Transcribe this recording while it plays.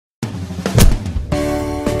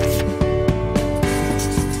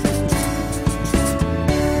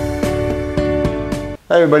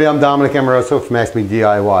Hey everybody, I'm Dominic Amoroso from Ask Me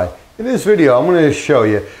DIY. In this video, I'm going to show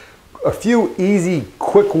you a few easy,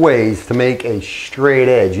 quick ways to make a straight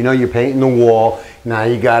edge. You know, you're painting the wall, now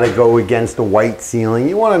you got to go against the white ceiling.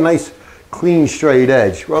 You want a nice, clean, straight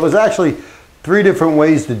edge. Well, there's actually 3 different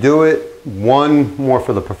ways to do it. One more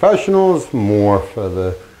for the professionals, more for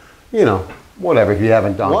the, you know, whatever if you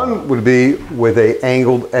haven't done. One would be with a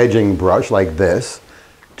angled edging brush like this.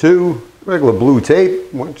 2, regular blue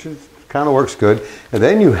tape, which is kind of works good. And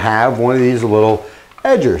then you have one of these little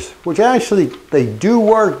edgers, which actually they do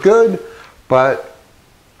work good, but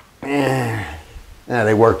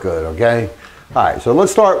they work good, okay? All right, so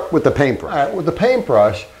let's start with the paintbrush. All right, with the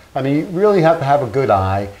paintbrush, I mean, you really have to have a good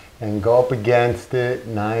eye and go up against it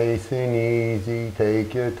nice and easy,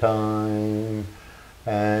 take your time,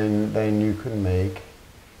 and then you can make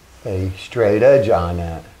a straight edge on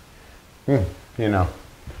that. You know,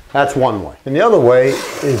 that's one way. And the other way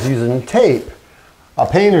is using tape, a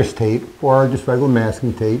painter's tape or just regular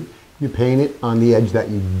masking tape. You paint it on the edge that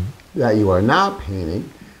you are not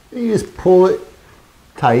painting. And you just pull it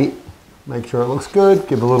tight, make sure it looks good,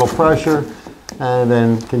 give it a little pressure, and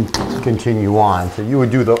then continue on. So you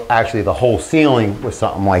would do actually the whole ceiling with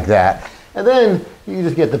something like that. And then you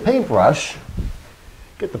just get the paintbrush,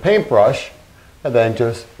 and then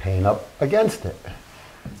just paint up against it.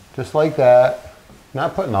 Just like that.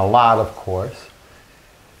 Not putting a lot, of course.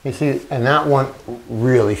 You see, and that went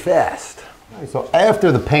really fast. So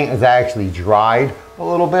after the paint is actually dried a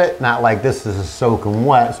little bit, not like this is soaking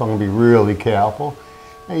wet, so I'm gonna be really careful.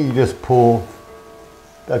 And you just pull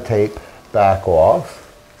the tape back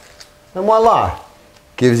off, and voila,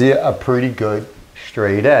 gives you a pretty good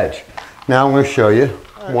straight edge. Now I'm gonna show you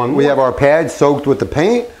one. We have our pad soaked with the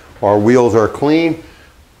paint, our wheels are clean.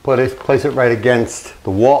 Place it right against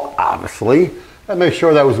the wall, obviously. And make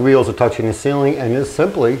sure those wheels are touching the ceiling and just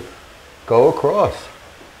simply go across.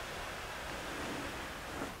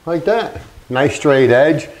 Like that. Nice straight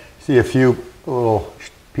edge. See a few little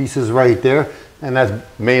pieces right there. And that's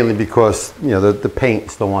mainly because, you know, the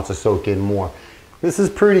paint still wants to soak in more. This is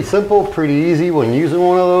pretty simple, pretty easy when using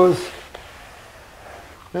one of those.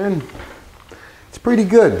 And it's pretty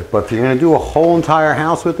good. But if you're going to do a whole entire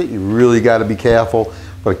house with it, you really got to be careful.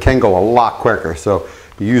 But it can go a lot quicker. So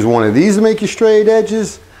you use one of these to make your straight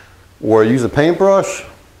edges, or use a paintbrush.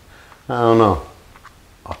 I don't know.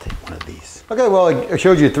 I'll take one of these. Okay, well, I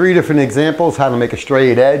showed you 3 different examples how to make a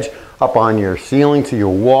straight edge up on your ceiling to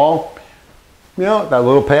your wall. You know, that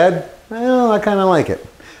little pad, well, I kind of like it.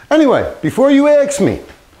 Anyway, before you ask me,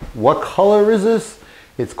 what color is this?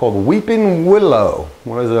 It's called Weeping Willow.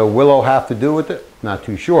 What does a willow have to do with it? Not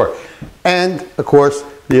too sure. And, of course,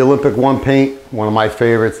 the Olympic One paint, one of my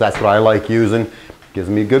favorites. That's what I like using. Gives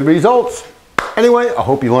me good results. Anyway, I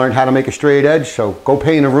hope you learned how to make a straight edge, so go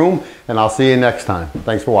paint a room, and I'll see you next time.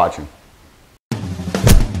 Thanks for watching.